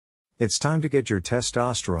It's time to get your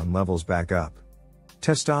testosterone levels back up.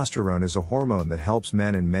 Testosterone is a hormone that helps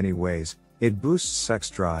men in many ways. It boosts sex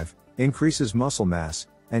drive, increases muscle mass,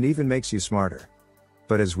 and even makes you smarter.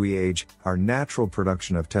 But as we age, our natural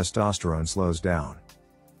production of testosterone slows down.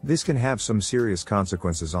 This can have some serious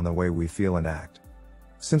consequences on the way we feel and act.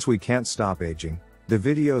 Since we can't stop aging, the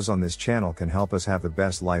videos on this channel can help us have the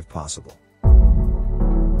best life possible.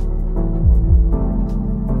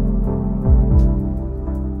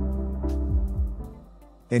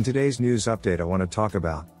 In today's news update, I want to talk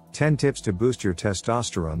about 10 tips to boost your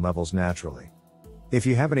testosterone levels naturally. If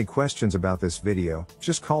you have any questions about this video,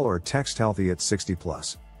 just call or text Healthy at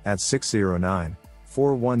 60+ at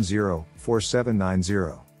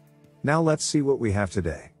 609-410-4790. Now let's see what we have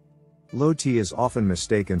today. Low T is often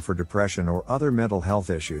mistaken for depression or other mental health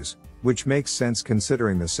issues, which makes sense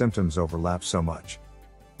considering the symptoms overlap so much.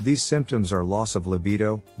 These symptoms are loss of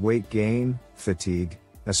libido, weight gain, fatigue,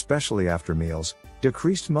 especially after meals,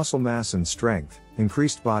 decreased muscle mass and strength,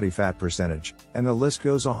 increased body fat percentage, and the list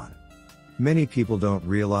goes on. Many people don't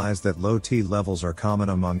realize that low T levels are common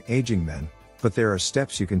among aging men, but there are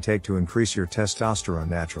steps you can take to increase your testosterone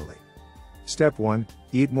naturally. Step 1.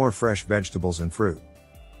 Eat more fresh vegetables and fruit.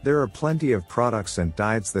 There are plenty of products and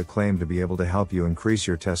diets that claim to be able to help you increase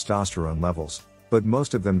your testosterone levels, but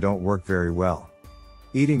most of them don't work very well.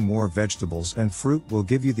 Eating more vegetables and fruit will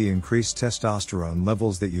give you the increased testosterone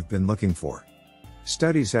levels that you've been looking for.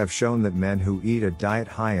 Studies have shown that men who eat a diet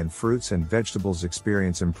high in fruits and vegetables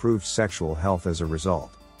experience improved sexual health as a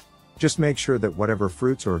result. Just make sure that whatever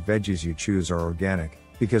fruits or veggies you choose are organic,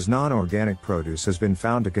 because non-organic produce has been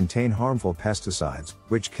found to contain harmful pesticides,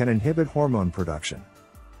 which can inhibit hormone production.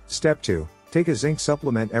 Step 2. Take a zinc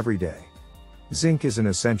supplement every day. Zinc is an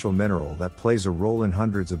essential mineral that plays a role in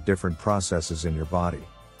hundreds of different processes in your body.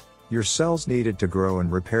 Your cells need it to grow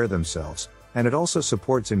and repair themselves, and it also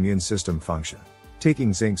supports immune system function.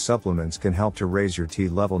 Taking zinc supplements can help to raise your T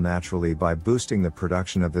level naturally by boosting the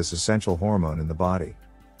production of this essential hormone in the body.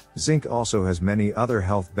 Zinc also has many other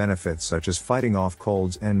health benefits such as fighting off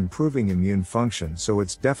colds and improving immune function, so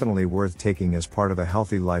it's definitely worth taking as part of a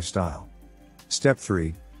healthy lifestyle. Step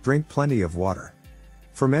 3. Drink plenty of water.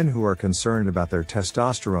 For men who are concerned about their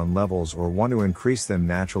testosterone levels or want to increase them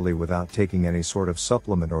naturally without taking any sort of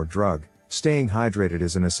supplement or drug, staying hydrated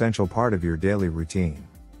is an essential part of your daily routine.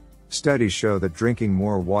 Studies show that drinking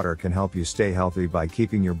more water can help you stay healthy by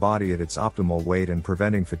keeping your body at its optimal weight and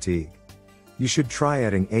preventing fatigue. You should try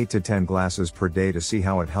adding 8 to 10 glasses per day to see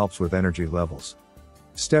how it helps with energy levels.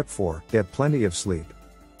 Step 4. Get plenty of sleep.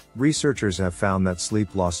 Researchers have found that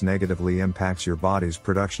sleep loss negatively impacts your body's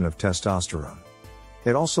production of testosterone.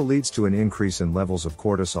 It also leads to an increase in levels of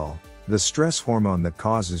cortisol, the stress hormone that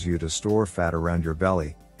causes you to store fat around your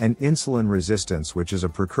belly, and insulin resistance, which is a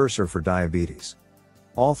precursor for diabetes.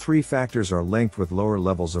 All three factors are linked with lower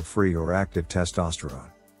levels of free or active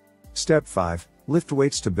testosterone. Step 5. Lift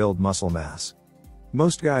weights to build muscle mass.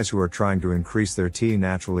 Most guys who are trying to increase their T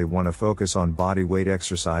naturally want to focus on body weight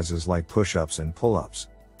exercises like push-ups and pull-ups.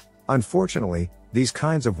 Unfortunately, these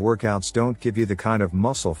kinds of workouts don't give you the kind of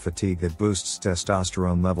muscle fatigue that boosts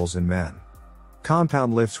testosterone levels in men.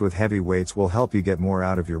 Compound lifts with heavy weights will help you get more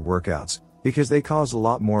out of your workouts, because they cause a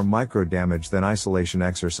lot more micro damage than isolation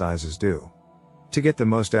exercises do. To get the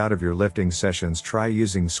most out of your lifting sessions, try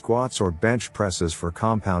using squats or bench presses for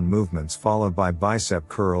compound movements, followed by bicep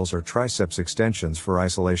curls or triceps extensions for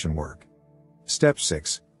isolation work. Step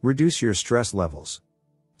 6. Reduce your stress levels.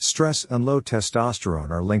 Stress and low testosterone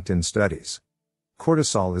are linked in studies.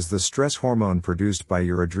 Cortisol is the stress hormone produced by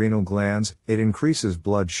your adrenal glands. It increases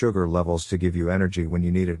blood sugar levels to give you energy when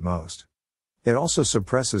you need it most. It also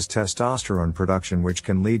suppresses testosterone production, which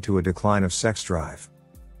can lead to a decline of sex drive.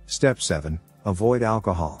 Step 7. Avoid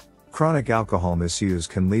alcohol. Chronic alcohol misuse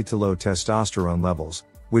can lead to low testosterone levels,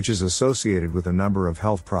 which is associated with a number of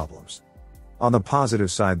health problems. On the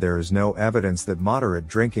positive side, there is no evidence that moderate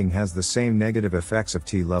drinking has the same negative effects of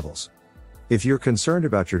T levels. If you're concerned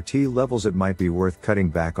about your T levels, it might be worth cutting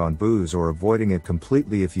back on booze or avoiding it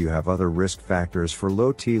completely if you have other risk factors for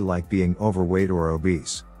low T like being overweight or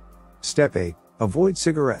obese. Step 8. Avoid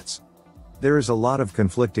cigarettes. There is a lot of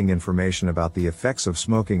conflicting information about the effects of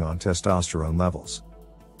smoking on testosterone levels.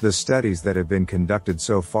 The studies that have been conducted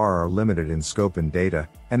so far are limited in scope and data,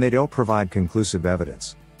 and they don't provide conclusive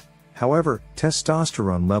evidence. However,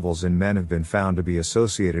 testosterone levels in men have been found to be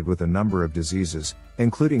associated with a number of diseases,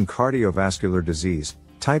 including cardiovascular disease,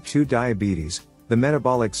 type 2 diabetes, the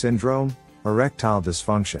metabolic syndrome, erectile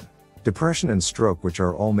dysfunction, depression and stroke, which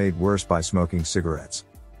are all made worse by smoking cigarettes.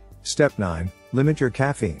 Step 9. Limit your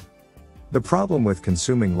caffeine. The problem with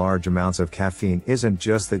consuming large amounts of caffeine isn't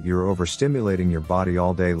just that you're overstimulating your body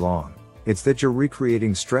all day long, it's that you're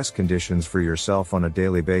recreating stress conditions for yourself on a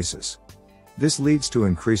daily basis. This leads to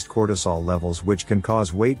increased cortisol levels, which can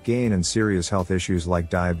cause weight gain and serious health issues like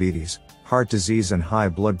diabetes, heart disease and high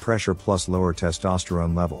blood pressure, plus lower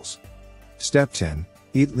testosterone levels. Step 10.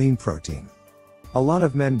 Eat lean protein. A lot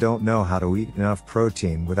of men don't know how to eat enough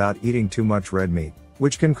protein without eating too much red meat,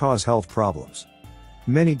 which can cause health problems.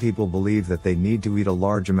 Many people believe that they need to eat a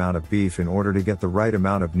large amount of beef in order to get the right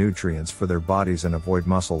amount of nutrients for their bodies and avoid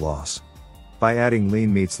muscle loss. By adding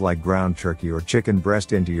lean meats like ground turkey or chicken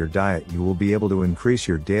breast into your diet, you will be able to increase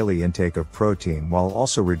your daily intake of protein while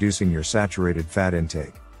also reducing your saturated fat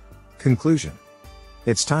intake. Conclusion: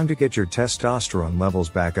 it's time to get your testosterone levels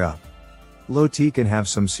back up. Low T can have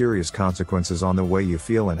some serious consequences on the way you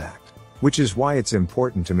feel and act, which is why it's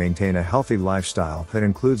important to maintain a healthy lifestyle that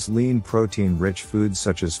includes lean protein-rich foods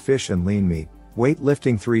such as fish and lean meat,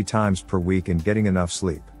 weightlifting 3 times per week, and getting enough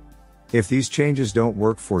sleep. If these changes don't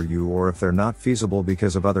work for you, or if they're not feasible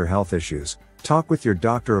because of other health issues, talk with your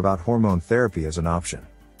doctor about hormone therapy as an option.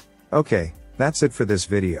 Okay, that's it for this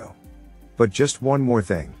video. But just one more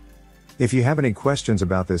thing. If you have any questions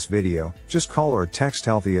about this video, just call or text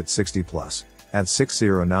Healthy at 60+ at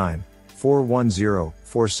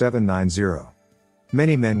 609-410-4790.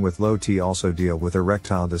 Many men with low T also deal with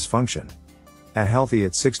erectile dysfunction. At Healthy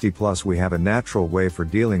at 60+, we have a natural way for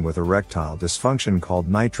dealing with erectile dysfunction called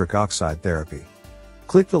nitric oxide therapy.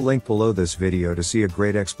 Click the link below this video to see a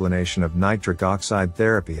great explanation of nitric oxide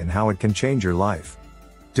therapy and how it can change your life.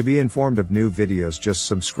 To be informed of new videos, just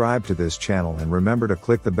subscribe to this channel and remember to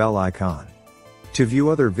click the bell icon. To view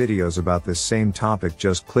other videos about this same topic,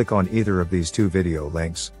 just click on either of these 2 video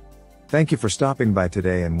links. Thank you for stopping by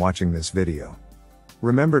today and watching this video.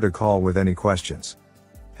 Remember to call with any questions.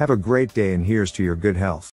 Have a great day, and here's to your good health.